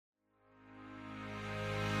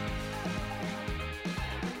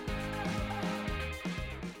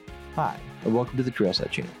Hi, and welcome to the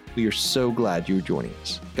Trailside channel. We are so glad you are joining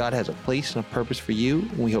us. God has a place and a purpose for you,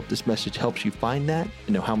 and we hope this message helps you find that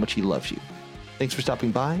and know how much He loves you. Thanks for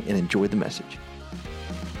stopping by and enjoy the message.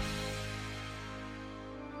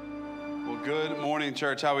 Well, good morning,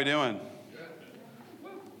 church. How we doing?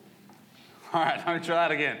 All right, let me try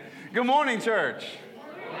that again. Good morning, church.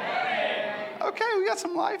 Good morning. Okay, we got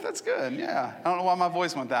some life. That's good. Yeah. I don't know why my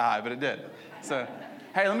voice went that high, but it did. So,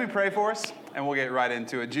 hey, let me pray for us, and we'll get right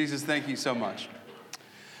into it. Jesus, thank you so much.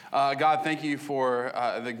 God, thank you for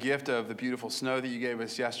the gift of the beautiful snow that you gave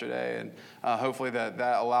us yesterday, and hopefully that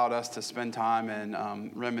allowed us to spend time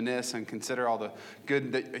and reminisce and consider all the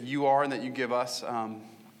good that you are and that you give us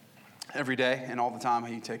every day and all the time, how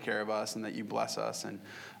you take care of us and that you bless us. And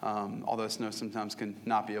although snow sometimes can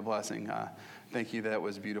not be a blessing, thank you that it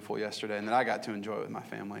was beautiful yesterday and that I got to enjoy it with my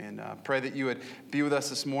family. And pray that you would be with us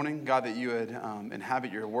this morning. God, that you would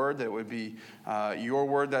inhabit your word, that it would be your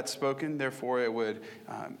word that's spoken. Therefore, it would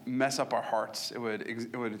mess up our hearts. It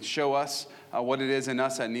would show us what it is in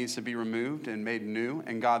us that needs to be removed and made new.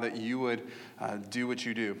 And God, that you would do what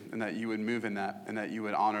you do and that you would move in that and that you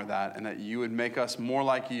would honor that and that you would make us more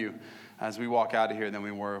like you as we walk out of here than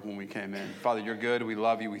we were when we came in. Father, you're good. We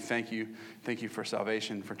love you. We thank you. Thank you for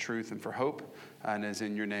salvation, for truth, and for hope. And as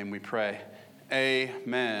in your name we pray.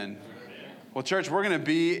 Amen. Well, church, we're going to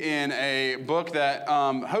be in a book that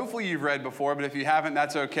hopefully you've read before, but if you haven't,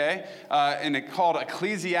 that's okay. And it's called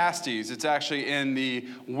Ecclesiastes. It's actually in the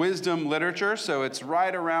wisdom literature, so it's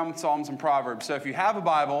right around Psalms and Proverbs. So if you have a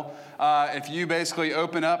Bible, if you basically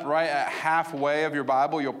open up right at halfway of your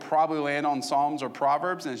Bible, you'll probably land on Psalms or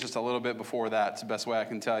Proverbs, and it's just a little bit before that. It's the best way I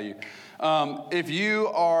can tell you. If you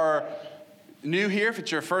are new here, if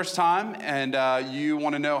it's your first time and you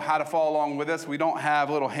want to know how to follow along with us, we don't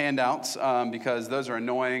have little handouts because those are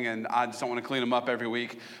annoying and I just don't want to clean them up every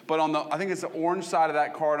week. But on I think it's the orange side of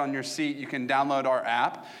that card on your seat, you can download our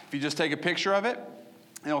app. If you just take a picture of it,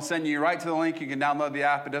 it'll send you right to the link. You can download the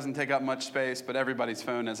app. It doesn't take up much space, but everybody's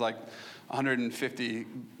phone has like 150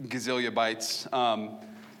 gazillion bytes.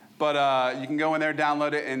 But you can go in there,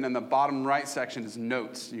 download it, and then the bottom right section is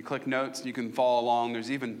notes. You click notes, you can follow along.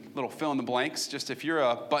 There's even little fill in the blanks. Just if you're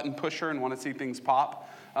a button pusher and want to see things pop,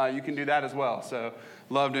 you can do that as well. So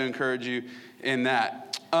love to encourage you in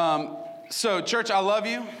that. So church, I love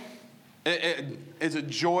you. It's a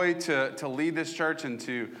joy to lead this church and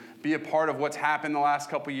to be a part of what's happened the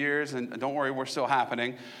last couple years. And don't worry, we're still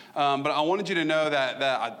happening. But I wanted you to know that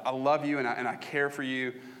I love you and I care for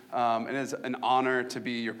you. And it is an honor to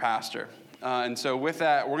be your pastor. And so with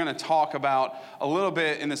that, we're going to talk about a little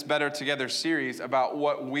bit in this Better Together series about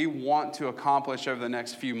what we want to accomplish over the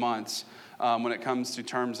next few months when it comes to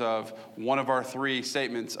terms of one of our three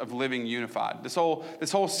statements of living unified. This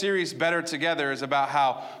whole series, Better Together, is about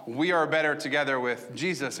how we are better together with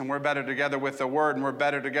Jesus, and we're better together with the Word, and we're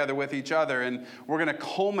better together with each other. And we're going to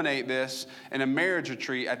culminate this in a marriage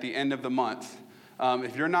retreat at the end of the month.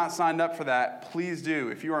 If you're not signed up for that, please do.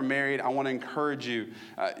 If you are married, I want to encourage you.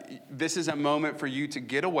 This is a moment for you to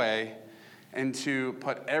get away and to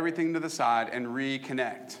put everything to the side and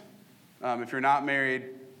reconnect. If you're not married,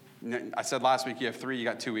 I said last week you have 3, you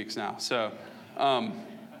got 2 weeks now. So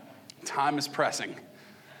time is pressing.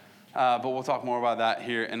 But we'll talk more about that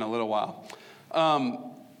here in a little while.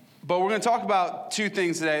 But we're going to talk about 2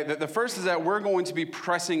 things today. The first is that we're going to be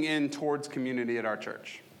pressing in towards community at our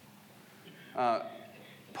church.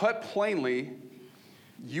 Put plainly,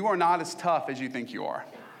 you are not as tough as you think you are.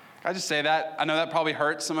 Can I just say that? I know that probably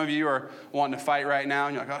hurts. Some of you are wanting to fight right now,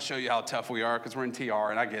 and you're like, I'll show you how tough we are because we're in TR,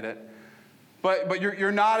 and I get it. But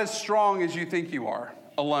you're not as strong as you think you are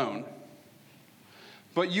alone.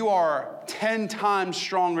 But you are 10 times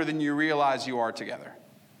stronger than you realize you are together.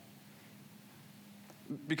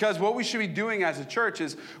 Because what we should be doing as a church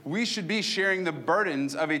is we should be sharing the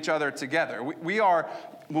burdens of each other together.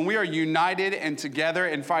 When we are united and together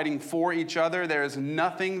and fighting for each other, there is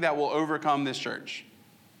nothing that will overcome this church.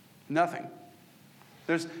 Nothing.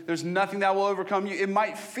 There's nothing that will overcome you. It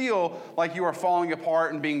might feel like you are falling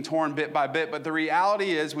apart and being torn bit by bit, but the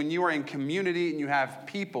reality is when you are in community and you have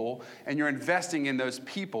people and you're investing in those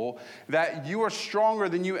people, that you are stronger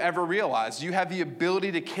than you ever realized. You have the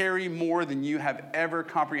ability to carry more than you have ever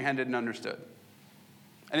comprehended and understood.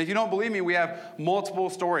 And if you don't believe me, we have multiple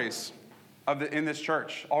stories in this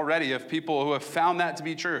church already of people who have found that to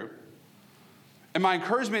be true. And my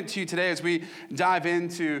encouragement to you today as we dive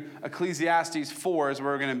into Ecclesiastes 4, as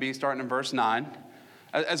we're going to be starting in verse 9,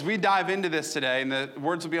 as we dive into this today, and the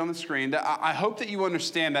words will be on the screen, that I hope that you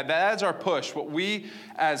understand that is our push. What we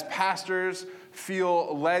as pastors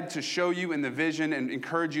feel led to show you in the vision and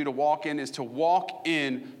encourage you to walk in is to walk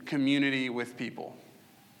in community with people.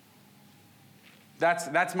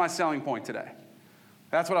 That's my selling point today.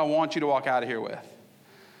 That's what I want you to walk out of here with.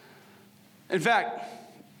 In fact,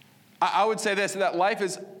 I would say this, that life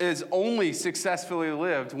is only successfully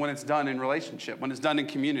lived when it's done in relationship, when it's done in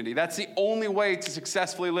community. That's the only way to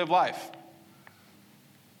successfully live life.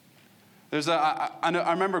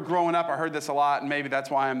 I remember growing up, I heard this a lot, and maybe that's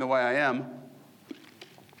why I'm the way I am.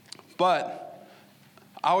 But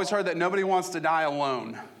I always heard that nobody wants to die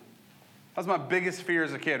alone. That was my biggest fear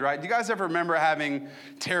as a kid, right? Do you guys ever remember having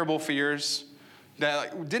terrible fears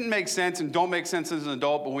that didn't make sense and don't make sense as an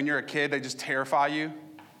adult, but when you're a kid, they just terrify you?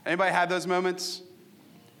 Anybody had those moments?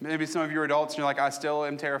 Maybe some of you are adults and you're like, I still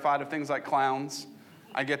am terrified of things like clowns.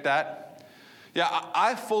 I get that. Yeah,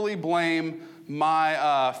 I fully blame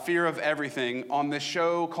my fear of everything on this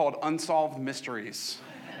show called Unsolved Mysteries.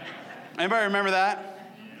 Anybody remember that?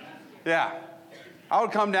 Yeah. I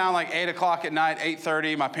would come down like 8 o'clock at night,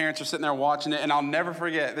 8:30. My parents are sitting there watching it, and I'll never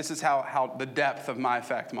forget. This is how the depth of my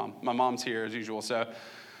effect, Mom. My mom's here as usual, so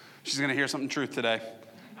she's going to hear something truth today.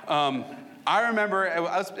 I remember,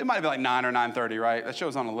 it might have been like 9 or 9:30, right? That show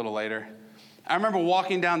was on a little later. I remember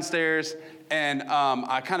walking downstairs, and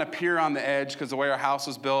I kind of peer on the edge because the way our house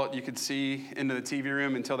was built, you could see into the TV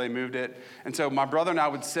room until they moved it. And so my brother and I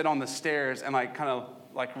would sit on the stairs and like kind of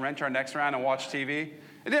like wrench our necks around and watch TV.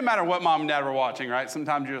 It didn't matter what Mom and Dad were watching, right?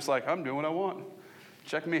 Sometimes you're just like, I'm doing what I want.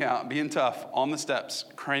 Check me out, being tough on the steps,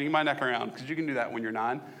 craning my neck around, because you can do that when you're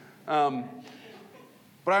 9. But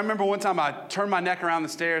I remember one time I turned my neck around the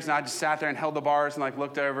stairs and I just sat there and held the bars and like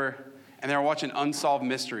looked over, and they were watching Unsolved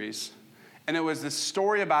Mysteries. And it was this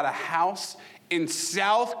story about a house in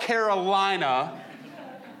South Carolina,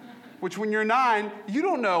 which when you're 9, you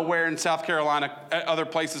don't know where in South Carolina other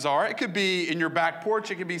places are. It could be in your back porch.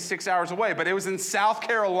 It could be 6 hours away. But it was in South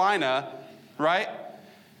Carolina, right?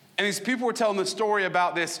 And these people were telling the story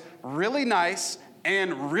about this really nice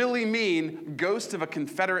and really mean ghost of a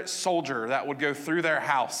Confederate soldier that would go through their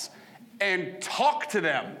house and talk to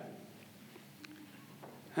them.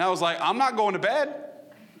 And I was like, I'm not going to bed.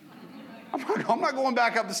 I'm not going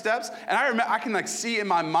back up the steps. And I remember, I can like see in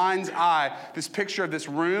my mind's eye this picture of this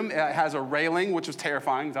room. It has a railing, which was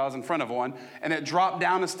terrifying because I was in front of one. And it dropped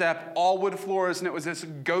down a step, all wood floors, and it was this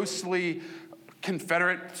ghostly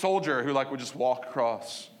Confederate soldier who like would just walk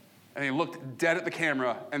across. And he looked dead at the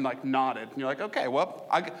camera and like nodded. And you're like, okay, well,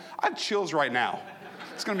 I have chills right now.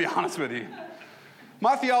 Just gonna be honest with you.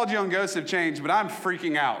 My theology on ghosts have changed, but I'm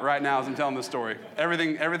freaking out right now as I'm telling this story.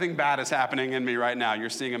 Everything bad is happening in me right now. You're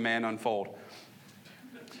seeing a man unfold.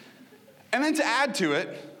 And then to add to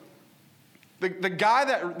it, the guy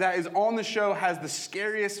that is on the show has the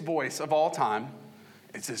scariest voice of all time.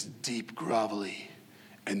 It's this deep, grovelly,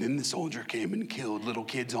 and then the soldier came and killed little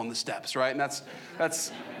kids on the steps, right? And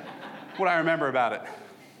that's what I remember about it.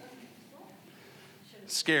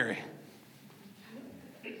 Scary.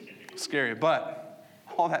 Scary, but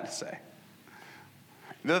all that to say,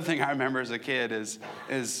 the other thing I remember as a kid is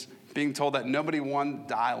being told that nobody wanted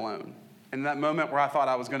to die alone. And that moment where I thought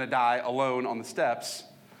I was going to die alone on the steps,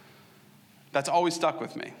 that's always stuck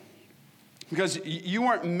with me. Because you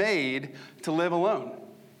weren't made to live alone.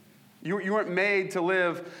 You weren't made to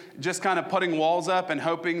live just kind of putting walls up and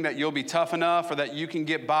hoping that you'll be tough enough or that you can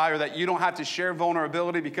get by or that you don't have to share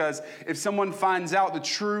vulnerability, because if someone finds out the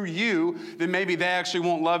true you, then maybe they actually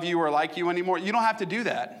won't love you or like you anymore. You don't have to do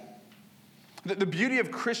that. The beauty of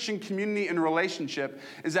Christian community and relationship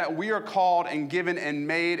is that we are called and given and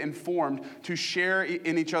made and formed to share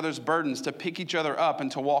in each other's burdens, to pick each other up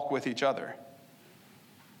and to walk with each other.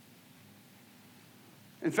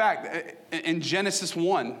 In fact, in Genesis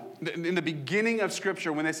 1, in the beginning of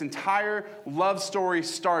Scripture, when this entire love story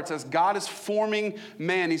starts, as God is forming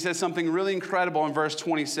man, he says something really incredible in verse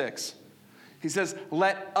 26. He says,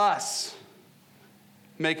 let us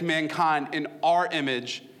make mankind in our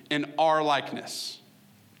image, in our likeness.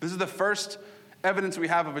 This is the first evidence we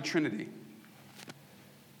have of a Trinity.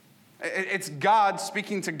 It's God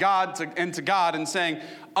speaking to God and to God and saying,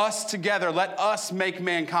 us together, let us make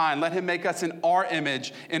mankind. Let him make us in our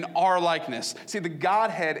image, in our likeness. See, the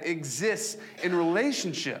Godhead exists in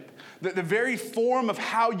relationship. The very form of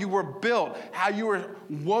how you were built, how you were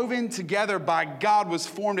woven together by God was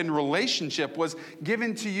formed in relationship, was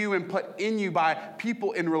given to you and put in you by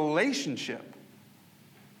people in relationship.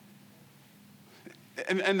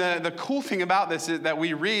 And the cool thing about this is that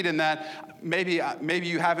we read, and that maybe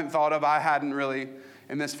you haven't thought of, I hadn't really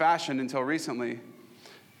in this fashion until recently.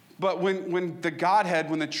 But when the Godhead,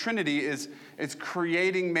 when the Trinity is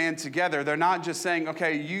creating man together, they're not just saying,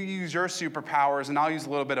 okay, you use your superpowers and I'll use a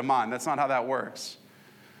little bit of mine. That's not how that works.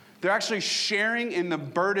 They're actually sharing in the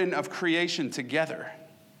burden of creation together.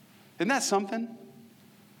 Isn't that something?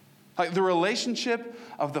 Like the relationship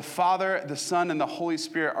of the Father, the Son, and the Holy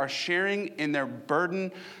Spirit are sharing in their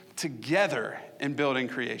burden together in building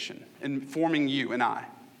creation, in forming you and I.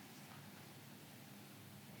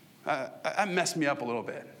 That messed me up a little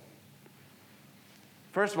bit.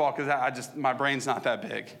 First of all, because my brain's not that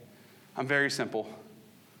big. I'm very simple.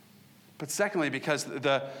 But secondly, because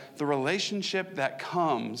the relationship that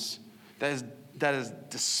comes, that is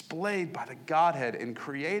displayed by the Godhead in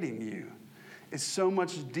creating you, is so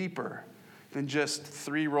much deeper than just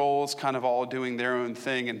three roles kind of all doing their own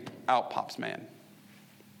thing and out pops man.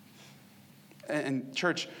 And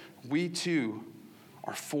church, we too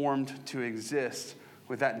are formed to exist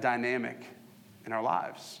with that dynamic in our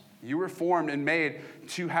lives. You were formed and made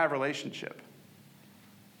to have relationship.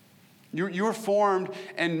 You were formed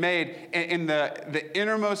and made in the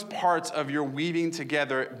innermost parts of your weaving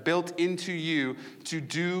together, built into you to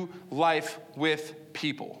do life with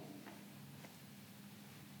people.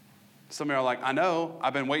 Some of you are like, I know,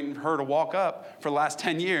 I've been waiting for her to walk up for the last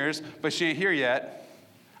 10 years, but she ain't here yet.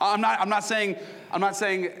 I'm not saying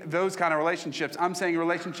those kind of relationships. I'm saying a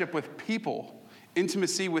relationship with people,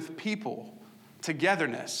 intimacy with people,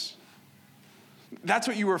 togetherness. That's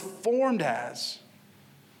what you were formed as.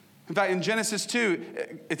 In fact, in Genesis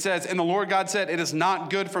 2, it says, and the Lord God said, it is not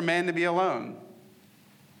good for man to be alone.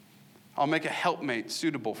 I'll make a helpmate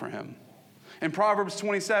suitable for him. In Proverbs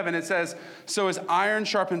 27, it says, so as iron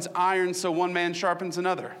sharpens iron, so one man sharpens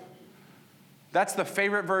another. That's the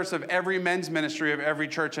favorite verse of every men's ministry of every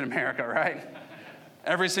church in America, right?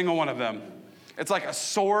 Every single one of them. It's like a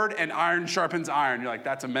sword and iron sharpens iron. You're like,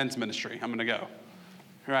 that's a men's ministry. I'm going to go,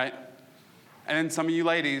 right? And then some of you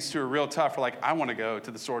ladies who are real tough are like, I want to go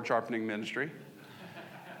to the sword sharpening ministry.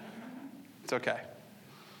 It's okay.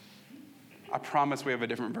 I promise we have a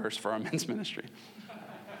different verse for our men's ministry.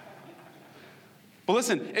 But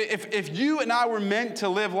listen, if you and I were meant to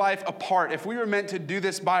live life apart, if we were meant to do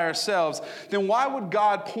this by ourselves, then why would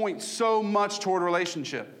God point so much toward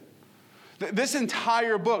relationship? This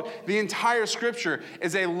entire book, the entire scripture,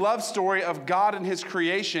 is a love story of God and his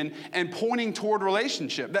creation and pointing toward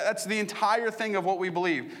relationship. That's the entire thing of what we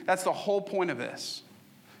believe. That's the whole point of this,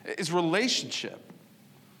 is relationship.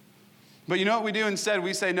 But you know what we do instead?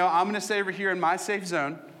 We say, no, I'm going to stay over here in my safe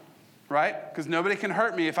zone, right? Because nobody can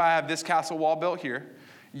hurt me if I have this castle wall built here.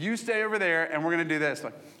 You stay over there, and we're going to do this.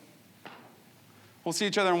 Like, we'll see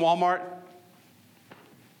each other in Walmart.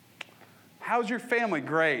 How's your family?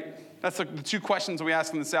 Great. That's the two questions we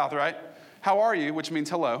ask in the South, right? How are you, which means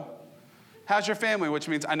hello. How's your family, which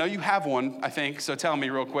means I know you have one, I think, so tell me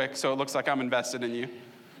real quick so it looks like I'm invested in you,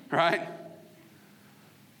 right?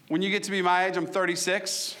 When you get to be my age, I'm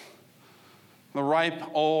 36. The ripe,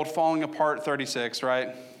 old, falling apart 36,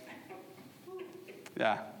 right?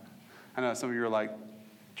 Yeah. I know some of you are like,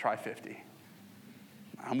 try 50.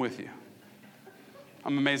 I'm with you.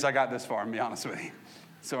 I'm amazed I got this far, to be honest with you.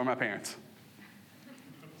 So are my parents.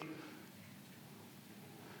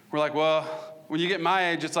 We're like, well, when you get my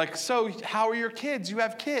age, it's like, so how are your kids? You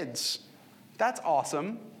have kids. That's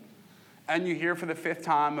awesome. And you hear for the 5th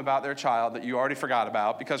time about their child that you already forgot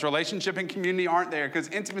about because relationship and community aren't there, because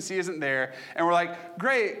intimacy isn't there. And we're like,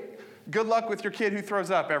 great, good luck with your kid who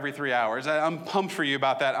throws up every 3 hours. I'm pumped for you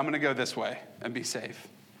about that. I'm going to go this way and be safe.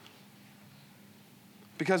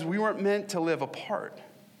 Because we weren't meant to live apart.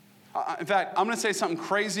 In fact, I'm going to say something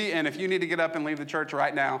crazy, and if you need to get up and leave the church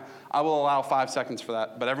right now, I will allow 5 seconds for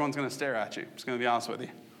that, but everyone's going to stare at you. I'm just going to be honest with you.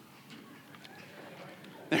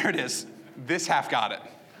 There it is. This half got it.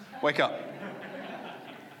 Wake up.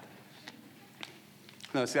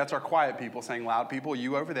 No, see, that's our quiet people saying loud people.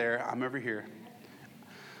 You over there, I'm over here.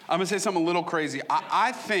 I'm going to say something a little crazy.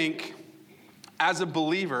 I think, as a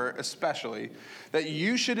believer especially, that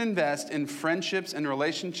you should invest in friendships and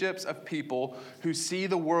relationships of people who see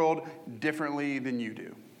the world differently than you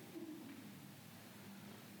do.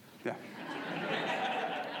 Yeah.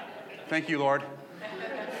 Thank you, Lord.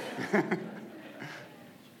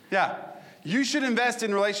 Yeah. You should invest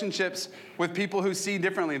in relationships with people who see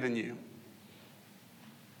differently than you.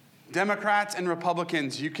 Democrats and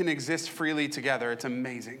Republicans, you can exist freely together. It's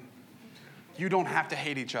amazing. You don't have to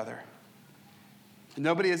hate each other.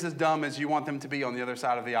 Nobody is as dumb as you want them to be on the other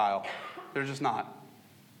side of the aisle. They're just not.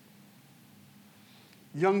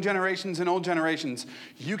 Young generations and old generations,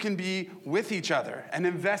 you can be with each other and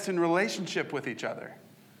invest in relationship with each other.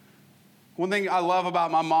 One thing I love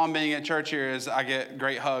about my mom being at church here is I get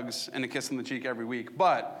great hugs and a kiss on the cheek every week.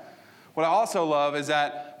 But what I also love is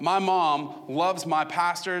that my mom loves my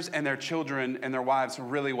pastors and their children and their wives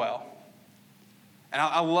really well. And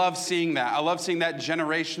I love seeing that. I love seeing that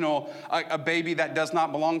generational, a baby that does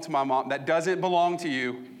not belong to my mom, that doesn't belong to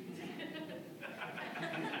you.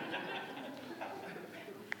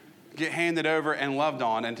 get handed over and loved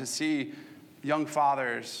on, and to see young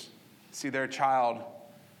fathers see their child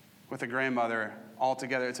with a grandmother all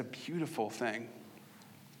together. It's a beautiful thing.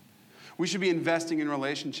 We should be investing in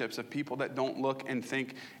relationships of people that don't look and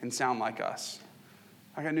think and sound like us.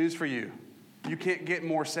 I got news for you. You can't get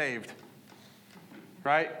more saved,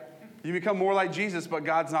 right? You become more like Jesus, but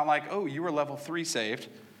God's not like, oh, you were level 3 saved.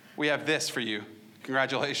 We have this for you.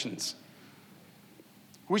 Congratulations.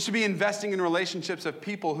 We should be investing in relationships of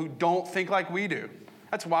people who don't think like we do.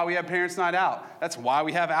 That's why we have Parents' Night Out. That's why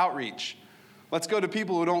we have outreach. Let's go to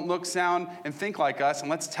people who don't look, sound, and think like us, and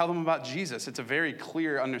let's tell them about Jesus. It's a very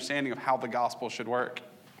clear understanding of how the gospel should work.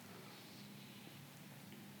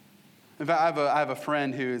 In fact, I have a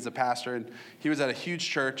friend who is a pastor, and he was at a huge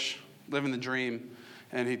church, living the dream,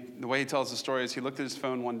 and the way he tells the story is he looked at his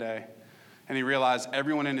phone one day, and he realized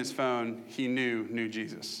everyone in his phone he knew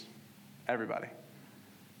Jesus. Everybody.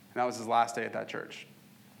 And that was his last day at that church.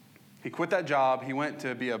 He quit that job. He went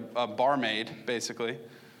to be a barmaid, basically,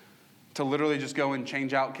 to literally just go and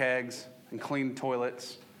change out kegs and clean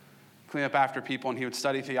toilets, clean up after people, and he would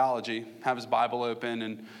study theology, have his Bible open,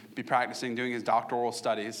 and be practicing doing his doctoral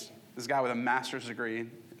studies. This guy with a master's degree,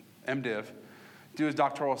 MDiv, do his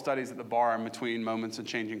doctoral studies at the bar in between moments of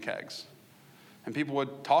changing kegs. And people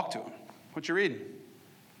would talk to him. What you reading?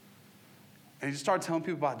 And he just started telling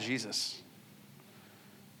people about Jesus.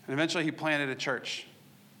 And eventually he planted a church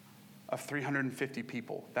of 350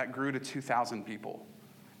 people that grew to 2,000 people.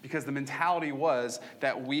 Because the mentality was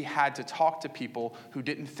that we had to talk to people who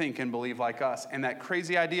didn't think and believe like us. And that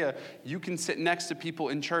crazy idea, you can sit next to people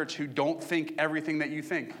in church who don't think everything that you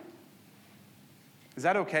think. Is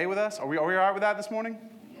that okay with us? Are we all right with that this morning?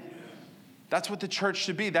 Yes. That's what the church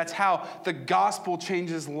should be. That's how the gospel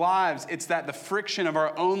changes lives. It's that the friction of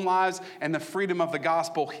our own lives and the freedom of the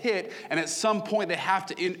gospel hit, and at some point they have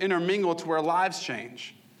to intermingle to where lives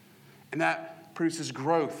change. And that produces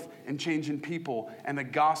growth and change in people, and the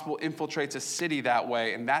gospel infiltrates a city that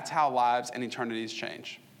way, and that's how lives and eternities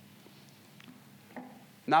change.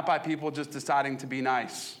 Not by people just deciding to be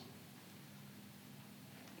nice.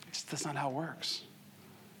 That's not how it works.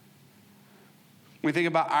 When we think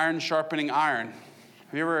about iron sharpening iron,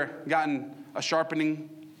 have you ever gotten a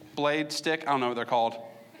sharpening blade stick? I don't know what they're called.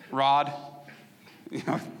 Rod?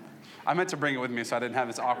 I meant to bring it with me so I didn't have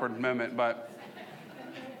this awkward moment, but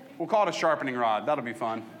we'll call it a sharpening rod. That'll be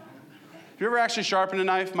fun. Have you ever actually sharpened a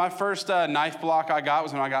knife? My first knife block I got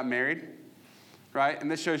was when I got married, right?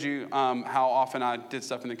 And this shows you how often I did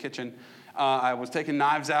stuff in the kitchen. I was taking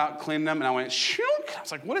knives out, cleaning them, and I went, shook. I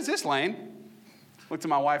was like, what is this, Lane? Looked at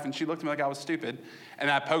my wife, and she looked at me like I was stupid, and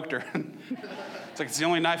I poked her. It's like, it's the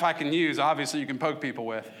only knife I can use. Obviously, you can poke people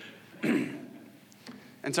with.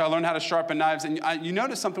 And so I learned how to sharpen knives. And you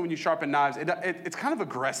notice something when you sharpen knives. It's kind of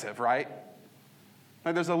aggressive, right?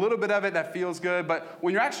 Like there's a little bit of it that feels good, but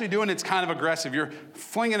when you're actually doing it, it's kind of aggressive. You're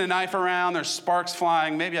flinging a knife around. There's sparks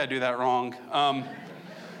flying. Maybe I do that wrong.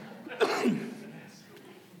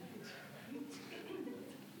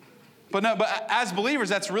 But as believers,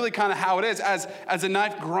 that's really kind of how it is. As a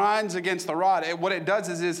knife grinds against the rod, what it does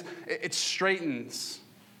is it straightens.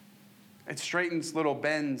 It straightens little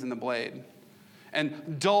bends in the blade.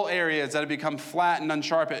 And dull areas that have become flat and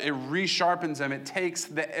unsharpened, it resharpens them.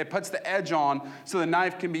 It puts the edge on so the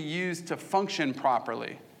knife can be used to function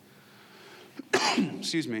properly.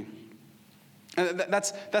 Excuse me. And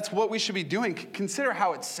that's what we should be doing. Consider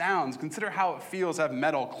how it sounds. Consider how it feels to have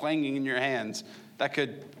metal clanging in your hands that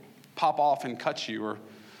could pop off and cut you or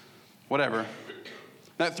whatever.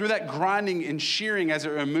 That through that grinding and shearing as it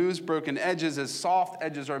removes broken edges, as soft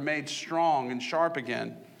edges are made strong and sharp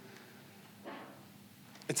again.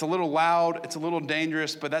 It's a little loud, it's a little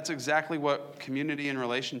dangerous, but that's exactly what community and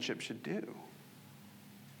relationship should do.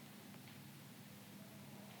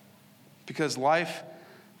 Because life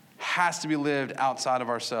has to be lived outside of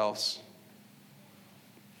ourselves.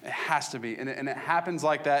 It has to be. And it happens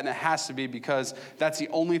like that, and it has to be because that's the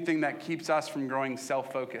only thing that keeps us from growing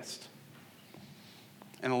self-focused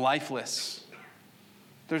and lifeless.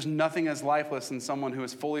 There's nothing as lifeless than someone who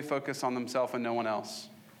is fully focused on themselves and no one else.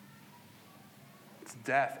 It's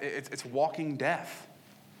death. It's walking death.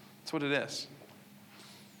 That's what it is.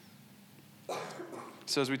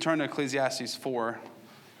 So as we turn to Ecclesiastes 4,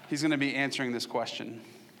 he's going to be answering this question.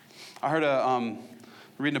 I heard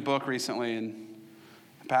reading a book recently, and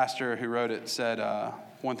the pastor who wrote it said,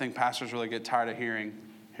 one thing pastors really get tired of hearing,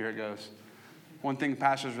 here it goes. One thing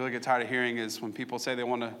pastors really get tired of hearing is when people say they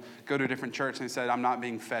want to go to a different church, and they said, I'm not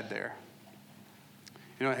being fed there.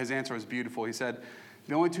 You know, his answer was beautiful. He said,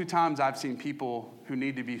 the only 2 times I've seen people who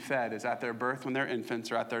need to be fed is at their birth when they're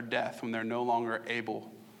infants or at their death when they're no longer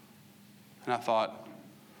able. And I thought,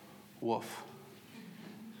 Woof.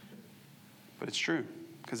 But it's true,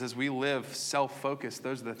 because as we live self-focused,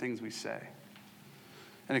 those are the things we say.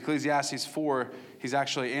 In Ecclesiastes 4, he's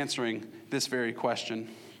actually answering this very question.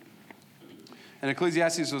 And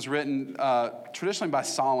Ecclesiastes was written traditionally by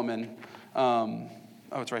Solomon.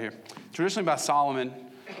 It's right here. Traditionally by Solomon,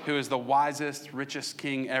 who is the wisest, richest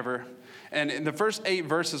king ever. And in the first 8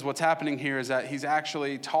 verses, what's happening here is that he's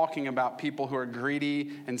actually talking about people who are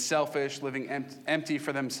greedy and selfish, living empty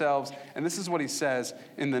for themselves. And this is what he says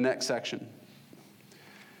in the next section.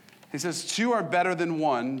 He says, 2 are better than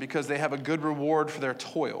 1 because they have a good reward for their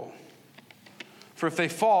toil. For if they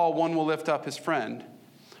fall, one will lift up his friend.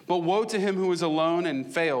 But woe to him who is alone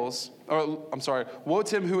and fails. Woe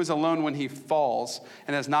to him who is alone when he falls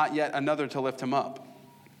and has not yet another to lift him up.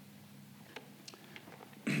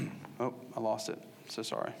 Oh, I lost it. So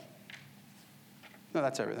sorry. No,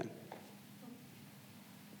 that's everything.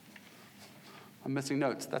 I'm missing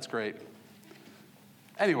notes. That's great.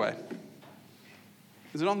 Anyway.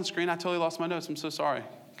 Is it on the screen? I totally lost my notes. I'm so sorry.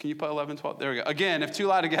 Can you put 11, 12? There we go. Again, if 2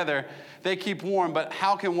 lie together, they keep warm. But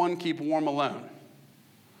how can one keep warm alone?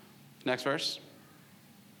 Next verse.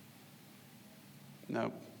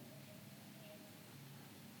 Nope.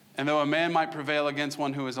 And though a man might prevail against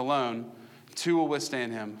one who is alone, 2 will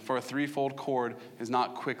withstand him, for a threefold cord is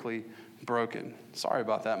not quickly broken. Sorry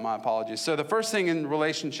about that, my apologies. So the first thing in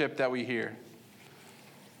relationship that we hear,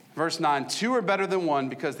 verse 9, 2 are better than 1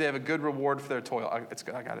 because they have a good reward for their toil. I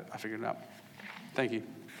got it. I figured it out. Thank you.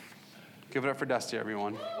 Give it up for Dusty,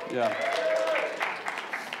 everyone. Yeah.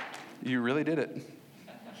 You really did it.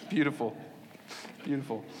 Beautiful.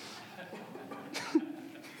 Beautiful.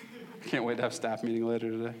 Can't wait to have staff meeting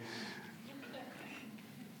later today.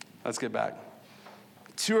 Let's get back.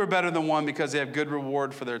 2 are better than 1 because they have good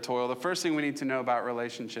reward for their toil. The first thing we need to know about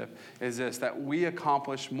relationship is this, that we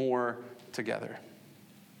accomplish more together.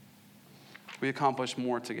 We accomplish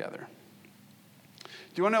more together. Do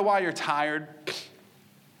you want to know why you're tired?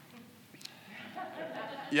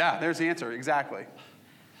 Yeah, there's the answer. Exactly.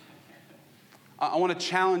 I want to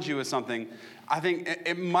challenge you with something. I think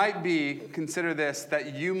it might be, consider this,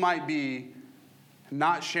 that you might be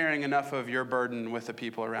not sharing enough of your burden with the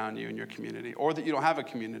people around you in your community, or that you don't have a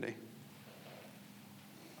community.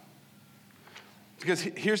 Because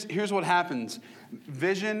here's what happens.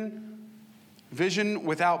 Vision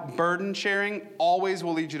without burden sharing always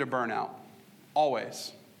will lead you to burnout.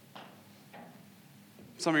 Always.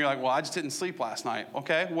 Some of you are like, well, I just didn't sleep last night.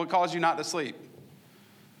 Okay, what caused you not to sleep?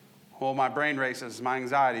 Well, my brain races, my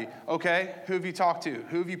anxiety. Okay, who have you talked to?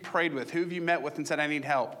 Who have you prayed with? Who have you met with and said, I need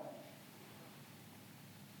help?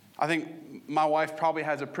 I think my wife probably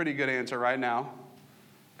has a pretty good answer right now,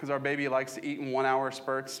 because our baby likes to eat in 1 hour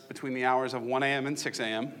spurts between the hours of 1 a.m. and 6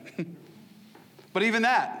 a.m. But even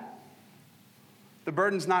that, the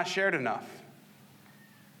burden's not shared enough.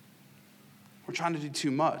 We're trying to do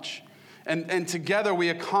too much. And together we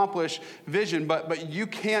accomplish vision, but you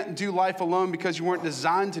can't do life alone because you weren't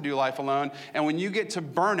designed to do life alone. And when you get to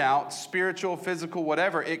burnout, spiritual, physical,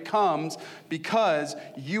 whatever, it comes because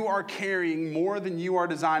you are carrying more than you are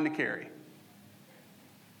designed to carry.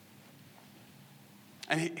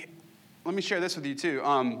 And let me share this with you too.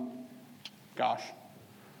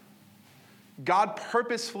 God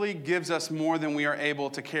purposefully gives us more than we are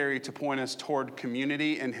able to carry to point us toward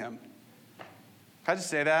community in Him. Can I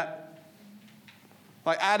just say that?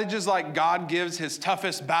 Like adages like God gives His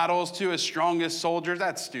toughest battles to His strongest soldiers.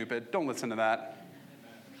 That's stupid. Don't listen to that.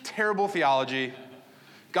 Terrible theology.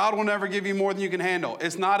 God will never give you more than you can handle.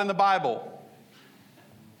 It's not in the Bible.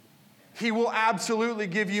 He will absolutely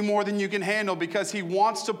give you more than you can handle because He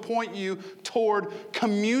wants to point you toward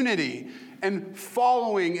community and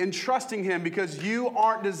following and trusting Him, because you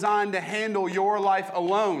aren't designed to handle your life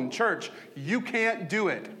alone. Church, you can't do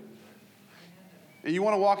it. And you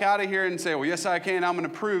want to walk out of here and say, well, yes, I can. I'm going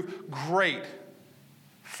to prove. Great.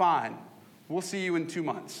 Fine. We'll see you in 2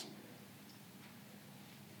 months.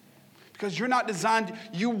 Because you're not designed.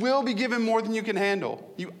 You will be given more than you can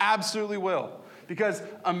handle. You absolutely will. Because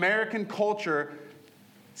American culture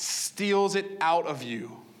steals it out of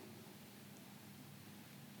you.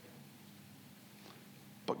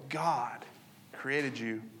 But God created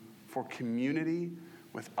you for community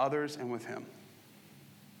with others and with Him.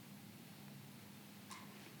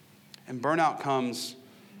 And burnout comes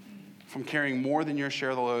from carrying more than your share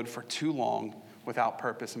of the load for too long without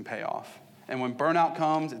purpose and payoff. And when burnout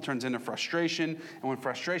comes, it turns into frustration. And when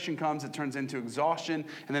frustration comes, it turns into exhaustion.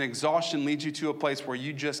 And then exhaustion leads you to a place where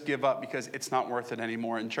you just give up because it's not worth it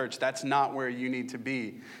anymore. In church, that's not where you need to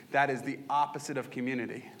be. That is the opposite of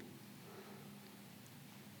community.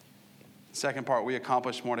 The second part, we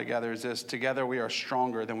accomplish more together, is this: together we are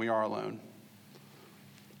stronger than we are alone.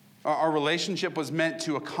 Our relationship was meant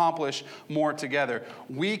to accomplish more together.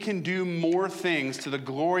 We can do more things to the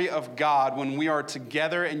glory of God when we are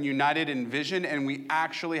together and united in vision, and we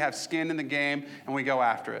actually have skin in the game and we go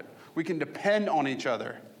after it. We can depend on each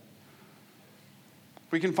other.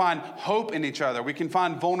 We can find hope in each other. We can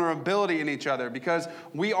find vulnerability in each other because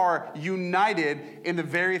we are united in the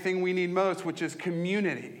very thing we need most, which is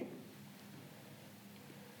community.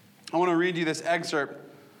 I want to read you this excerpt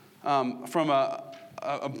from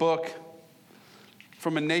a book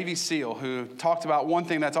from a Navy SEAL who talked about one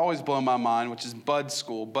thing that's always blown my mind, which is Bud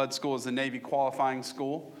School. Bud School is the Navy qualifying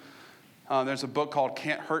school. There's a book called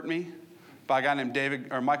Can't Hurt Me by a guy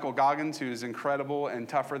named Michael Goggins, who's incredible and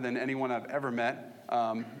tougher than anyone I've ever met.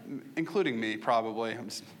 Including me, probably.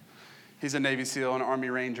 He's a Navy SEAL, an Army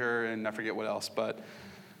Ranger, and I forget what else. But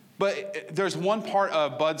there's one part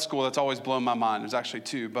of Bud School that's always blown my mind. There's actually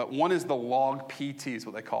two, but one is the log PT is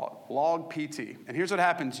what they call it. Log PT. And here's what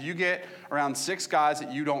happens. You get around 6 guys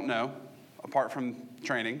that you don't know, apart from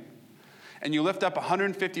training, and you lift up a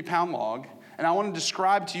 150-pound log. And I want to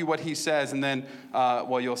describe to you what he says, and then,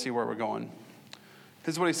 you'll see where we're going.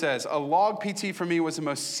 This is what he says. A log PT for me was the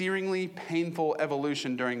most searingly painful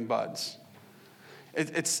evolution during Buds.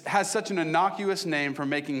 It has such an innocuous name for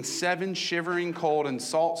making 7 shivering cold and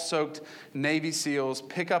salt-soaked Navy SEALs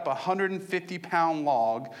pick up a 150-pound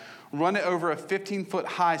log, run it over a 15-foot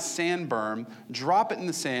high sand berm, drop it in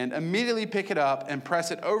the sand, immediately pick it up and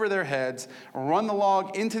press it over their heads, run the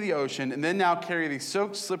log into the ocean, and then now carry the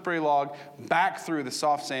soaked, slippery log back through the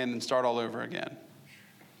soft sand and start all over again.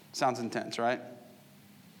 Sounds intense, right?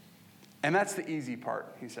 And that's the easy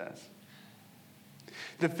part, he says.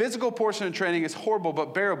 The physical portion of training is horrible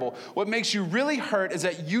but bearable. What makes you really hurt is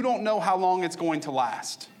that you don't know how long it's going to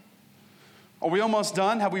last. Are we almost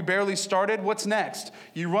done? Have we barely started? What's next?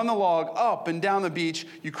 You run the log up and down the beach.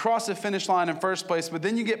 You cross the finish line in first place, but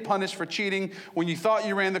then you get punished for cheating when you thought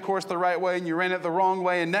you ran the course the right way and you ran it the wrong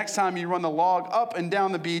way. And next time you run the log up and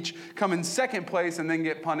down the beach, come in second place, and then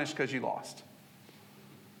get punished because you lost.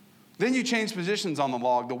 Then you change positions on the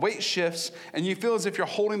log. The weight shifts, and you feel as if you're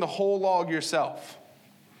holding the whole log yourself.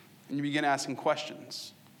 And you begin asking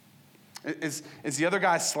questions. Is the other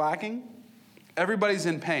guy slacking? Everybody's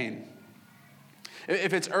in pain.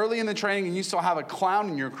 If it's early in the training and you still have a clown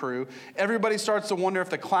in your crew, everybody starts to wonder if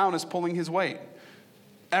the clown is pulling his weight.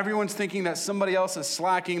 Everyone's thinking that somebody else is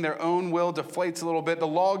slacking. Their own will deflates a little bit. The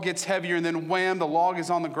log gets heavier, and then wham, the log is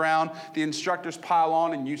on the ground. The instructors pile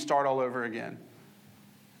on, and you start all over again.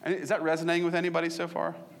 Is that resonating with anybody so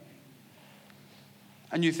far?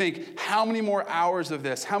 And you think, how many more hours of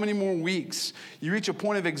this? How many more weeks? You reach a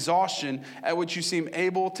point of exhaustion at which you seem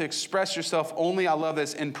able to express yourself only, I love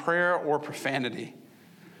this, in prayer or profanity.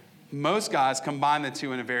 Most guys combine the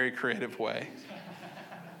two in a very creative way.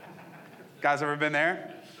 Guys ever been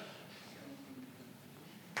there?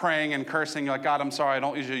 Praying and cursing, you're like, God, I'm sorry, I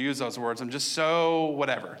don't usually use those words. I'm just so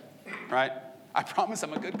whatever, right? I promise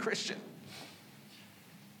I'm a good Christian.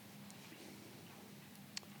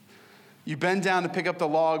 You bend down to pick up the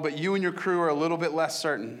log, but you and your crew are a little bit less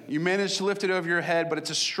certain. You manage to lift it over your head, but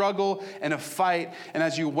it's a struggle and a fight. And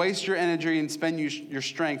as you waste your energy and spend your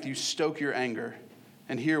strength, you stoke your anger.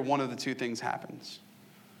 And here, one of the two things happens.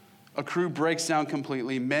 A crew breaks down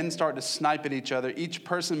completely. Men start to snipe at each other, each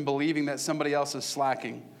person believing that somebody else is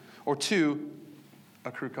slacking. Or 2,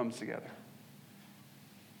 a crew comes together.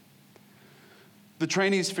 The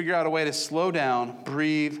trainees figure out a way to slow down,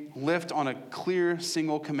 breathe, lift on a clear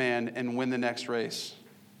single command, and win the next race.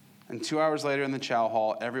 And 2 hours later in the chow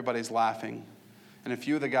hall, everybody's laughing. And a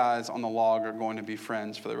few of the guys on the log are going to be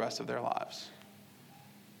friends for the rest of their lives.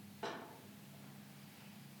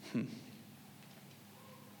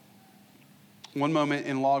 One moment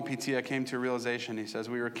in log PT, I came to a realization. He says,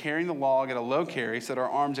 we were carrying the log at a low carry so that our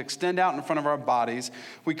arms extend out in front of our bodies.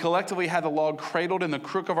 We collectively had the log cradled in the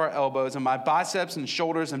crook of our elbows, and my biceps and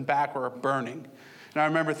shoulders and back were burning. And I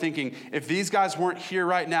remember thinking, if these guys weren't here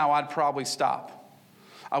right now, I'd probably stop.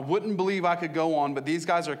 I wouldn't believe I could go on, but these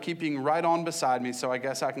guys are keeping right on beside me, so I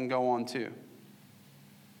guess I can go on too.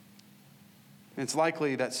 And it's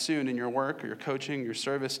likely that soon in your work or your coaching, your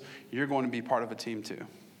service, you're going to be part of a team too.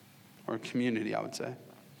 Or community, I would say.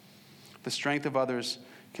 The strength of others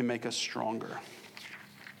can make us stronger.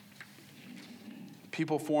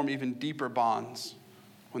 People form even deeper bonds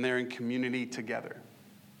when they're in community together,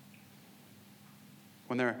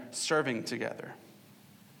 when they're serving together.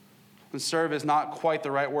 And serve is not quite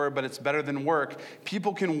the right word, but it's better than work.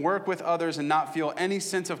 People can work with others and not feel any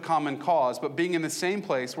sense of common cause, but being in the same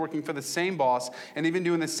place, working for the same boss, and even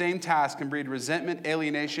doing the same task can breed resentment,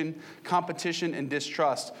 alienation, competition, and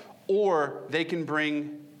distrust, or they can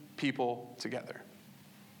bring people together.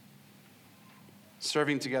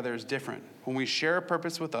 Serving together is different. When we share a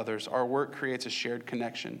purpose with others, our work creates a shared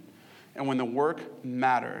connection. And when the work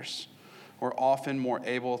matters, we're often more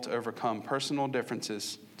able to overcome personal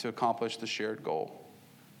differences to accomplish the shared goal.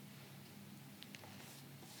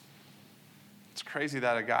 It's crazy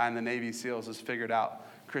that a guy in the Navy SEALs has figured out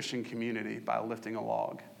Christian community by lifting a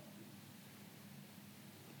log.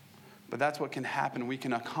 But that's what can happen. We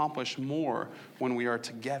can accomplish more when we are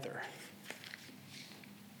together.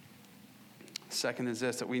 Second is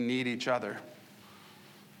this, that we need each other.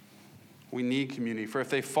 We need community. For if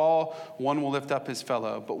they fall, one will lift up his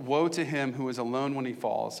fellow. But woe to him who is alone when he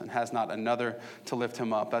falls and has not another to lift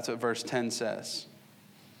him up. That's what verse 10 says.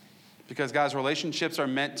 Because, guys, relationships are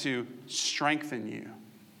meant to strengthen you.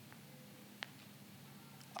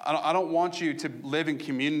 I don't want you to live in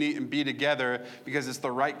community and be together because it's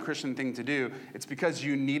the right Christian thing to do. It's because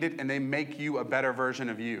you need it and they make you a better version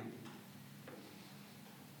of you.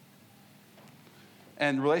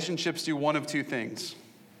 And relationships do one of two things.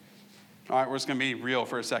 All right, we're just going to be real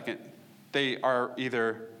for a second. They are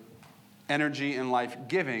either energy and life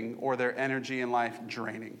giving or they're energy and life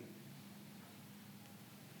draining.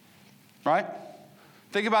 Right?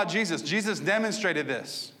 Think about Jesus. Jesus demonstrated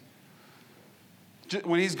this.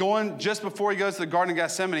 When he's going, just before he goes to the Garden of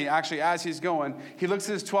Gethsemane, actually as he's going, he looks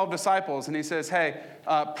at his 12 disciples and he says, hey,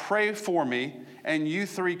 pray for me and you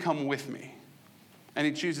three come with me. And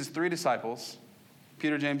he chooses 3 disciples,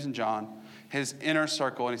 Peter, James, and John, his inner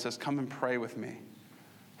circle, and he says, come and pray with me,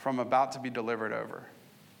 for I'm about to be delivered over.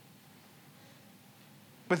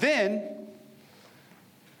 But then,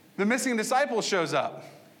 the missing disciple shows up.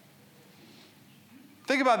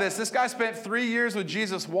 Think about this. This guy spent 3 years with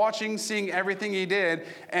Jesus watching, seeing everything he did,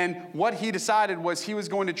 and what he decided was he was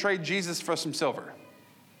going to trade Jesus for some silver.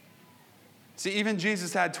 See, even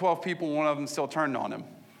Jesus had 12 people, and one of them still turned on him.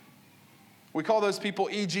 We call those people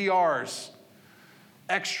EGRs.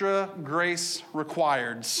 Extra grace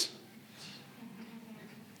requireds.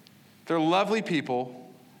 They're lovely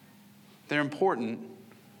people. They're important.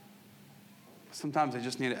 Sometimes they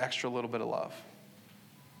just need an extra little bit of love.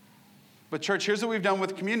 But church, here's what we've done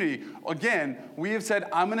with community. Again, we have said,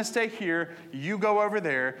 I'm going to stay here, you go over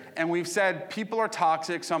there. And we've said, people are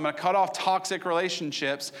toxic, so I'm going to cut off toxic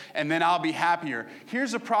relationships, and then I'll be happier.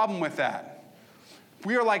 Here's the problem with that.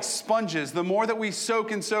 We are like sponges. The more that we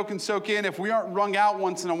soak and soak and soak in, if we aren't wrung out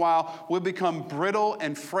once in a while, we'll become brittle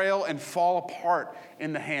and frail and fall apart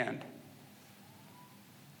in the hand.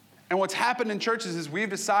 And what's happened in churches is we've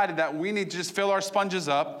decided that we need to just fill our sponges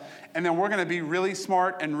up, and then we're going to be really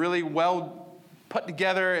smart and really well put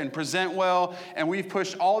together and present well, and we've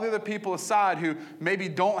pushed all the other people aside who maybe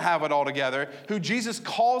don't have it all together, who Jesus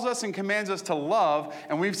calls us and commands us to love,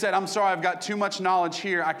 and we've said, I'm sorry, I've got too much knowledge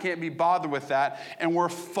here, I can't be bothered with that, and we're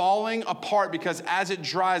falling apart because as it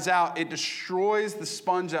dries out, it destroys the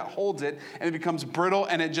sponge that holds it, and it becomes brittle,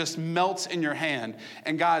 and it just melts in your hand.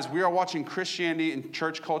 And guys, we are watching Christianity and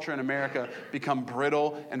church culture in America become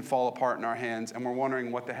brittle and fall apart in our hands, and we're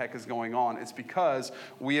wondering what the heck is going on. It's because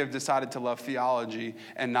we have decided to love theology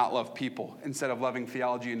and not love people, instead of loving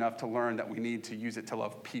theology enough to learn that we need to use it to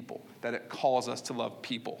love people, that it calls us to love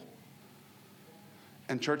people.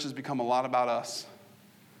 And church has become a lot about us.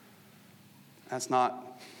 It's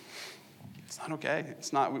not okay.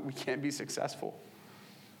 We can't be successful.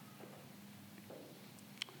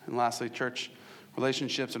 And lastly, church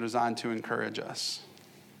relationships are designed to encourage us.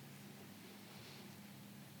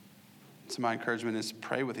 So my encouragement is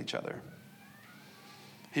pray with each other.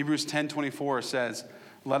 Hebrews 10:24 says,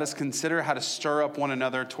 let us consider how to stir up one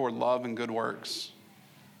another toward love and good works.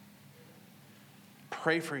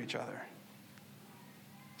 Pray for each other.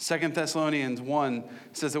 2 Thessalonians 1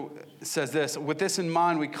 says this, with this in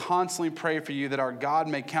mind, we constantly pray for you that our God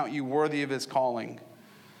may count you worthy of his calling,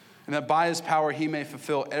 and that by his power he may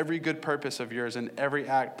fulfill every good purpose of yours and every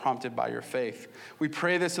act prompted by your faith. We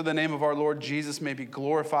pray this so the name of our Lord Jesus may be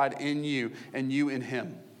glorified in you and you in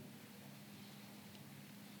him.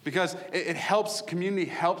 Because it helps, community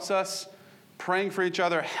helps us, praying for each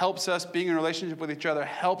other helps us, being in a relationship with each other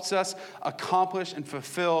helps us accomplish and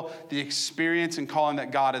fulfill the experience and calling that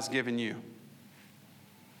God has given you.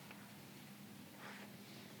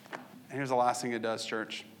 And here's the last thing it does,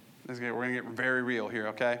 church. We're going to get very real here,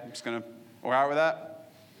 okay? We're all right with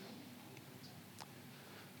that?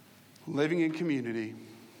 Living in community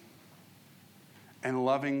and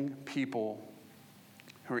loving people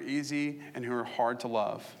who are easy and who are hard to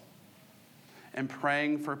love. And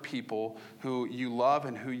praying for people who you love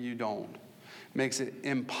and who you don't makes it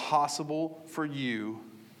impossible for you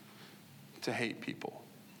to hate people.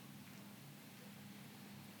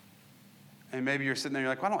 And maybe you're sitting there, you're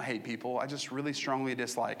like, well, I don't hate people. I just really strongly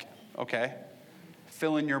dislike. Okay,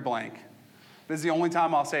 fill in your blank. This is the only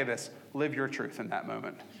time I'll say this. Live your truth in that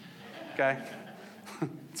moment. Okay?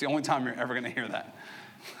 It's the only time you're ever going to hear that.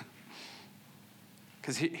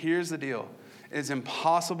 Because here's the deal. It's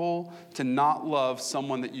impossible to not love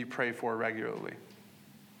someone that you pray for regularly.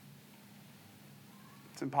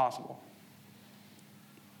 It's impossible.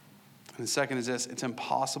 And the second is this. It's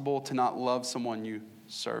impossible to not love someone you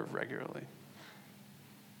serve regularly.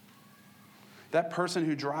 That person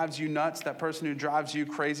who drives you nuts, that person who drives you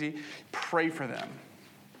crazy, pray for them.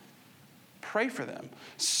 Pray for them.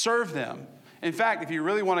 Serve them. In fact, if you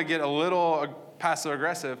really want to get a little passive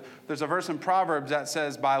aggressive, there's a verse in Proverbs that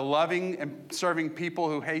says, by loving and serving people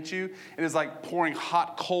who hate you, it is like pouring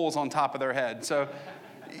hot coals on top of their head. So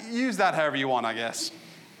use that however you want, I guess.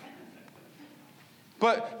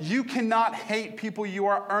 But you cannot hate people you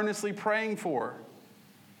are earnestly praying for.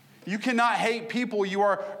 You cannot hate people you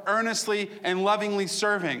are earnestly and lovingly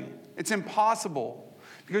serving. It's impossible.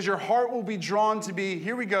 Because your heart will be drawn to be,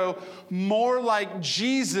 here we go, more like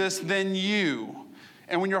Jesus than you.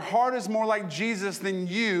 And when your heart is more like Jesus than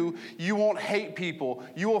you won't hate people.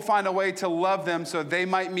 You will find a way to love them so they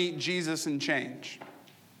might meet Jesus and change.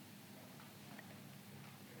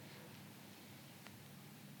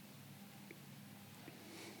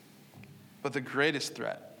 But the greatest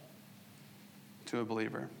threat to a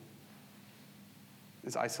believer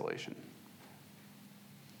is isolation.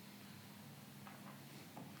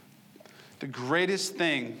 The greatest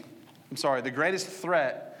threat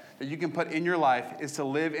that you can put in your life is to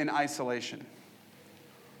live in isolation.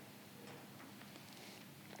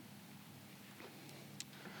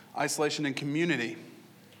 Isolation in community.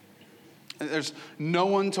 There's no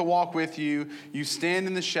one to walk with you. You stand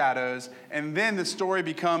in the shadows. And then the story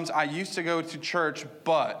becomes, I used to go to church,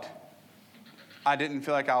 but I didn't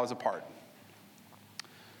feel like I was a part.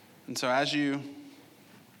 And so as you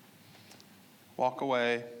walk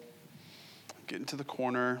away, get into the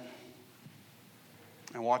corner,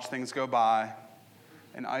 and watch things go by,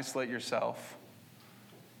 and isolate yourself,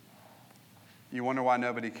 you wonder why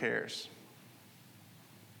nobody cares.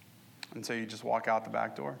 And so you just walk out the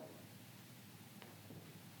back door.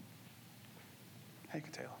 Hey,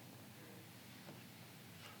 Katayla.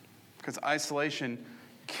 Because isolation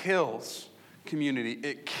kills community.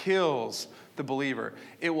 It kills the believer.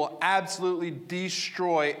 It will absolutely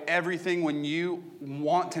destroy everything when you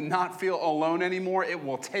want to not feel alone anymore. It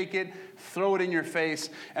will take it, throw it in your face,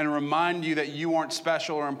 and remind you that you aren't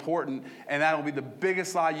special or important. And that'll be the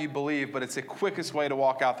biggest lie you believe, but it's the quickest way to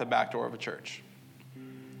walk out the back door of a church.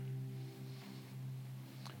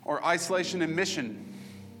 Or isolation and mission.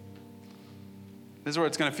 This is where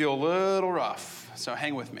it's going to feel a little rough. So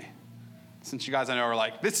hang with me. Since you guys I know are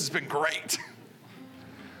like, this has been great.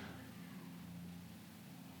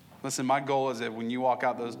 Listen, my goal is that when you walk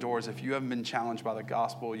out those doors, if you haven't been challenged by the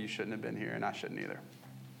gospel, you shouldn't have been here, and I shouldn't either.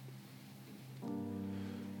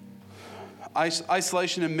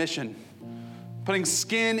 Isolation and mission. Putting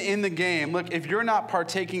skin in the game. Look, if you're not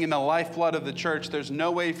partaking in the lifeblood of the church, there's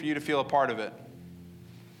no way for you to feel a part of it.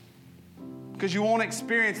 Because you won't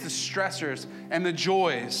experience the stressors and the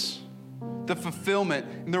joys, the fulfillment,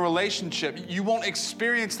 and the relationship. You won't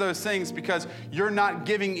experience those things because you're not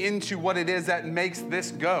giving into what it is that makes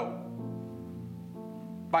this go.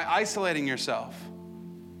 By isolating yourself.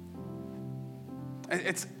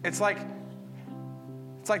 It's like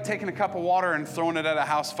taking a cup of water and throwing it at a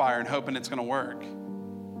house fire and hoping it's going to work.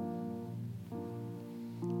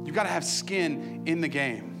 You've got to have skin in the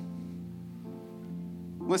game.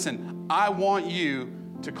 Listen, I want you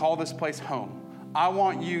to call this place home. I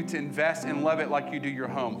want you to invest and love it like you do your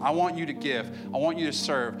home. I want you to give. I want you to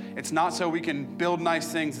serve. It's not so we can build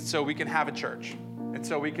nice things. It's so we can have a church. It's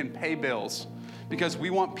so we can pay bills. Because we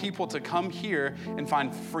want people to come here and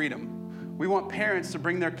find freedom. We want parents to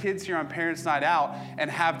bring their kids here on Parents' Night Out and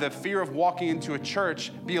have the fear of walking into a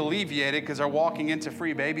church be alleviated because they're walking into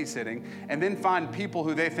free babysitting, and then find people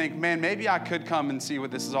who they think, man, maybe I could come and see what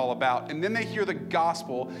this is all about. And then they hear the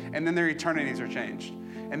gospel, and then their eternities are changed.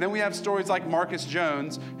 And then we have stories like Marcus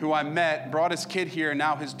Jones, who I met, brought his kid here, and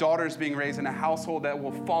now his daughter is being raised in a household that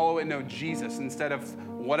will follow and know Jesus instead of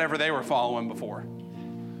whatever they were following before.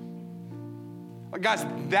 Guys,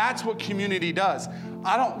 that's what community does.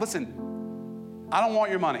 I don't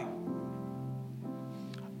want your money.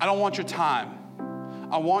 I don't want your time.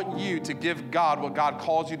 I want you to give God what God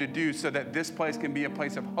calls you to do so that this place can be a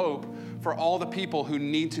place of hope for all the people who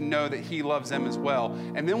need to know that he loves them as well.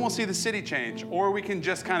 And then we'll see the city change. Or we can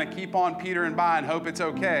just kind of keep on petering by and hope it's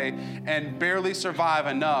okay and barely survive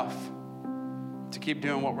enough to keep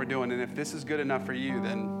doing what we're doing. And if this is good enough for you,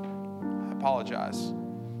 then I apologize.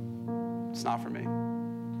 It's not for me.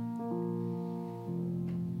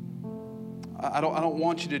 I don't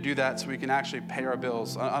want you to do that so we can actually pay our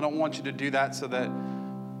bills. I don't want you to do that so that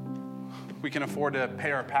we can afford to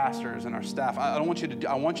pay our pastors and our staff. I want you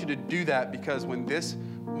to do that because when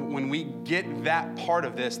we get that part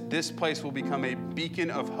of this place will become a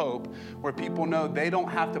beacon of hope where people know they don't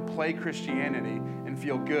have to play Christianity and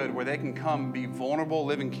feel good, where they can come be vulnerable,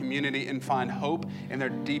 live in community, and find hope in their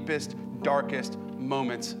deepest, darkest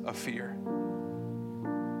moments of fear.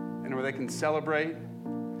 And where they can celebrate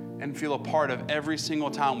and feel a part of every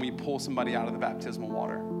single time we pull somebody out of the baptismal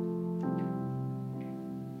water,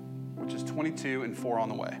 which is 22 and 4 on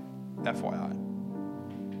the way, FYI.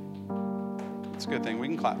 It's a good thing. We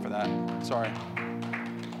can clap for that. Sorry.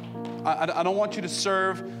 I don't want you to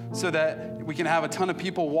serve so that we can have a ton of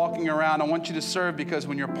people walking around. I want you to serve because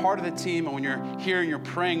when you're part of the team and when you're here and you're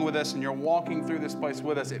praying with us and you're walking through this place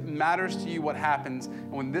with us, it matters to you what happens.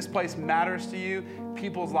 And when this place matters to you,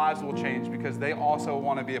 people's lives will change because they also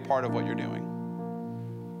want to be a part of what you're doing.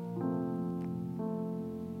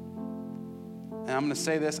 And I'm going to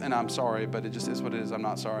say this, and I'm sorry, but it just is what it is. I'm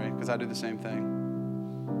not sorry because I do the same thing.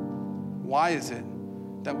 Why is it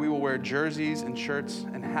that we will wear jerseys and shirts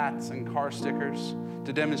and hats and car stickers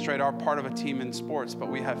to demonstrate our part of a team in sports, but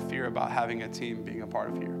we have fear about having a team being a part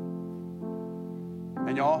of here?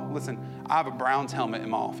 And y'all, listen, I have a Browns helmet in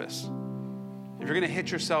my office. If you're going to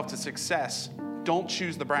hit yourself to success, don't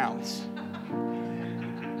choose the Browns.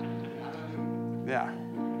 Yeah.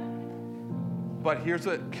 But here's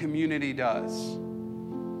what community does.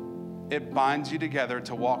 It binds you together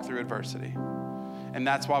to walk through adversity. And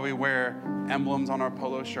that's why we wear emblems on our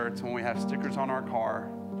polo shirts, when we have stickers on our car.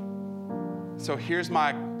 So here's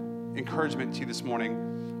my encouragement to you this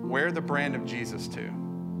morning. Wear the brand of Jesus too.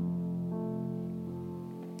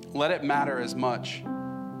 Let it matter as much.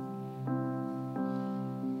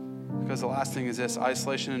 Because the last thing is this,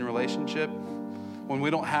 isolation in relationship. When we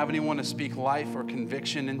don't have anyone to speak life or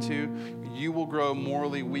conviction into, you will grow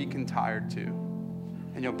morally weak and tired too.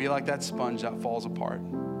 And you'll be like that sponge that falls apart.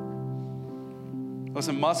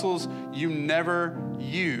 Listen, muscles you never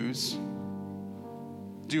use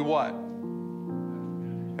do what?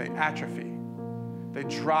 They atrophy. They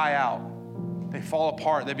dry out. They fall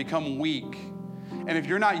apart. They become weak. And if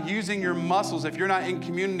you're not using your muscles, if you're not in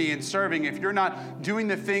community and serving, if you're not doing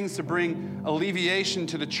the things to bring alleviation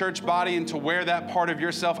to the church body and to wear that part of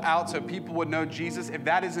yourself out so people would know Jesus, if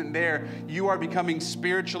that isn't there, you are becoming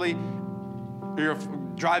you're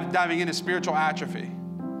diving into spiritual atrophy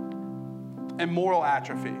and moral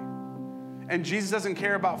atrophy. And Jesus doesn't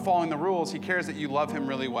care about following the rules. He cares that you love him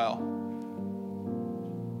really well.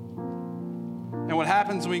 And what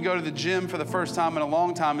happens when we go to the gym for the first time in a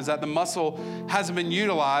long time is that the muscle hasn't been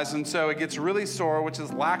utilized, and so it gets really sore, which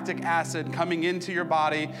is lactic acid coming into your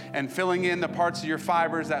body and filling in the parts of your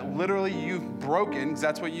fibers that literally you've broken, because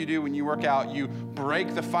that's what you do when you work out. You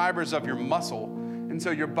break the fibers of your muscle. And so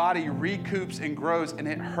your body recoups and grows, and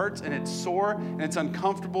it hurts, and it's sore, and it's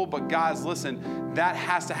uncomfortable. But guys, listen, that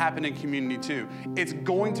has to happen in community too. It's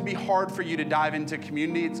going to be hard for you to dive into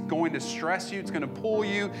community. It's going to stress you. It's going to pull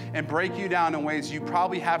you and break you down in ways you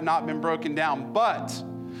probably have not been broken down. But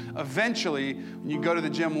eventually, when you go to the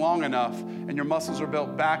gym long enough and your muscles are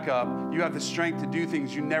built back up, you have the strength to do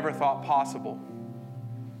things you never thought possible.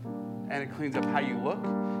 And it cleans up how you look,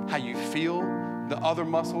 how you feel, the other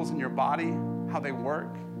muscles in your body, how they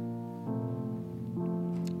work,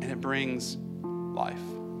 and it brings life.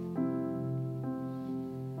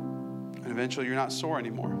 And eventually you're not sore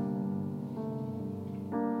anymore.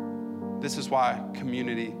 This is why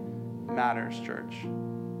community matters, church.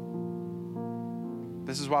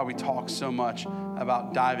 This is why we talk so much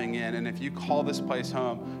about diving in. And if you call this place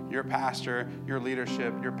home, your pastor, your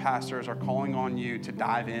leadership, your pastors are calling on you to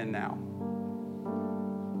dive in now.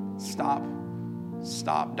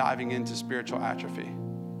 Stop diving into spiritual atrophy.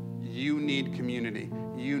 You need community.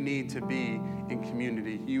 You need to be in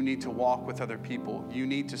community. You need to walk with other people. You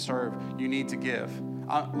need to serve. You need to give.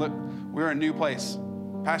 Look, we're a new place.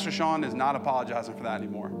 Pastor Sean is not apologizing for that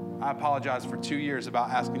anymore. I apologized for 2 years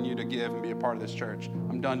about asking you to give and be a part of this church.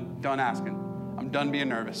 I'm done asking. I'm done being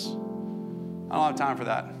nervous. I don't have time for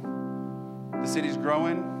that. The city's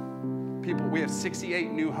growing. We have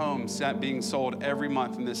 68 new homes being sold every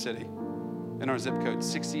month in this city. In our zip code,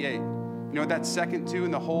 68. You know what that's second to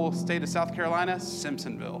in the whole state of South Carolina?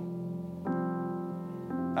 Simpsonville.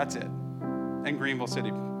 That's it. And Greenville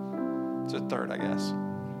City. It's a third, I guess.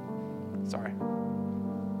 Sorry.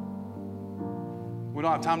 We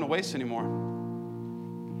don't have time to waste anymore.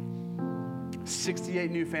 68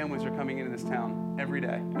 new families are coming into this town every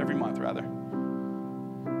day, every month rather.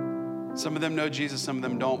 Some of them know Jesus, some of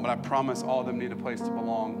them don't, but I promise all of them need a place to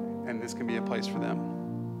belong, and this can be a place for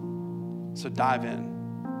them. So dive in.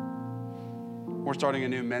 We're starting a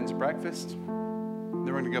new men's breakfast. Then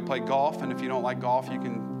we're going to go play golf, and if you don't like golf, you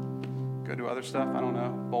can go do other stuff. I don't know,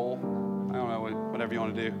 bowl. I don't know, whatever you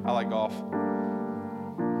want to do. I like golf.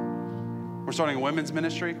 We're starting a women's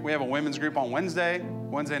ministry. We have a women's group on Wednesday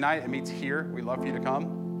night. It meets here. We'd love for you to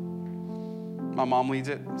come. My mom leads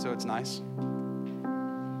it, so it's nice.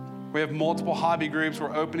 We have multiple hobby groups.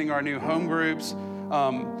 We're opening our new home groups.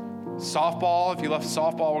 Softball, if you love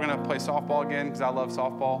softball, we're going to play softball again because I love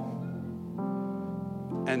softball.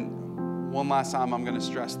 And one last time, I'm going to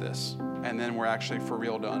stress this, and then we're actually for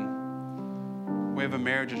real done. We have a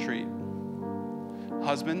marriage retreat.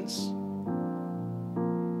 Husbands,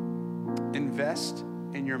 invest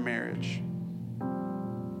in your marriage.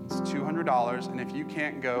 It's $200, and if you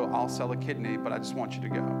can't go, I'll sell a kidney, but I just want you to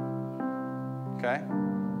go. Okay?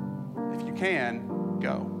 If you can,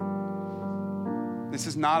 go. This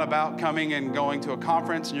is not about coming and going to a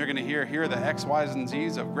conference and you're going to hear, here are the X, Y's, and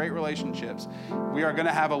Z's of great relationships. We are going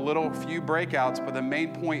to have a few breakouts, but the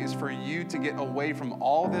main point is for you to get away from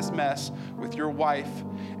all this mess with your wife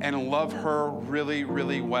and love her really,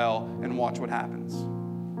 really well and watch what happens.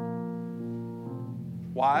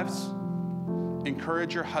 Wives,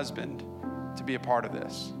 encourage your husband to be a part of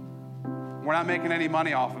this. We're not making any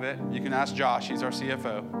money off of it. You can ask Josh, he's our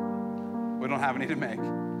CFO. We don't have any to make.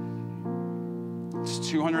 It's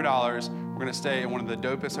 $200. We're going to stay in one of the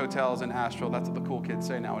dopest hotels in Asheville. That's what the cool kids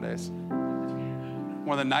say nowadays.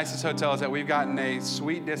 One of the nicest hotels that we've gotten a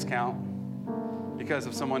sweet discount because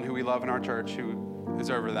of someone who we love in our church who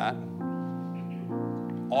is over that.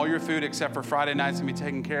 All your food except for Friday nights can be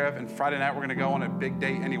taken care of, and Friday night we're going to go on a big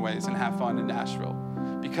date anyways and have fun in Nashville.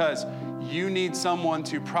 Because you need someone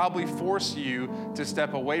to probably force you to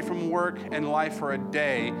step away from work and life for a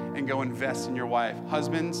day and go invest in your wife.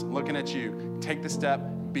 Husbands, looking at you, take the step,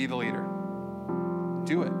 be the leader.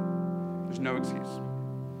 Do it. There's no excuse.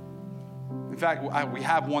 In fact, we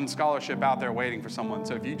have one scholarship out there waiting for someone.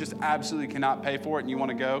 So if you just absolutely cannot pay for it and you want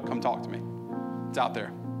to go, come talk to me. It's out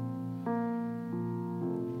there.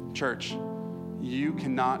 Church, you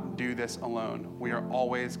cannot do this alone. We are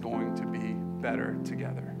always going to be better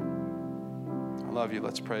together. I love you.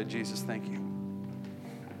 Let's pray. Jesus, thank you.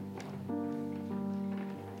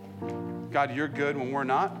 God, you're good when we're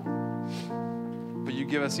not, but you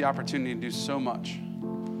give us the opportunity to do so much.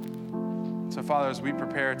 So, Father, as we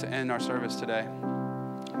prepare to end our service today,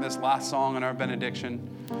 this last song in our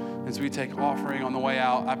benediction, as we take offering on the way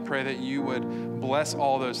out, I pray that you would bless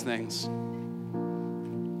all those things.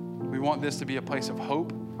 We want this to be a place of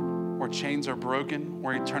hope, where chains are broken,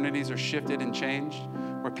 where eternities are shifted and changed,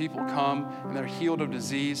 where people come and they're healed of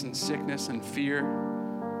disease and sickness and fear,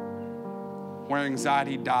 where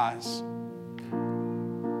anxiety dies,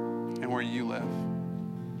 and where you live.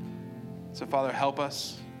 So, Father, help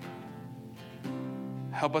us.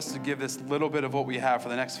 Help us to give this little bit of what we have for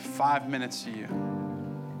the next 5 minutes to you,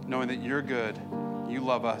 knowing that you're good, you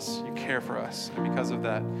love us, you care for us, and because of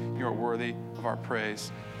that, you are worthy of our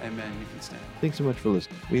praise. Amen. You can stand. Thanks so much for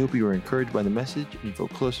listening. We hope you were encouraged by the message and you feel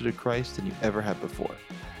closer to Christ than you ever have before.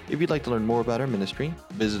 If you'd like to learn more about our ministry,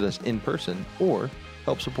 visit us in person, or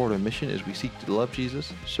help support our mission as we seek to love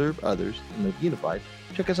Jesus, serve others, and live unified,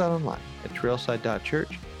 check us out online at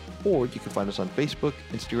trailside.church, or you can find us on Facebook,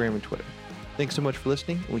 Instagram, and Twitter. Thanks so much for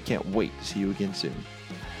listening, and we can't wait to see you again soon.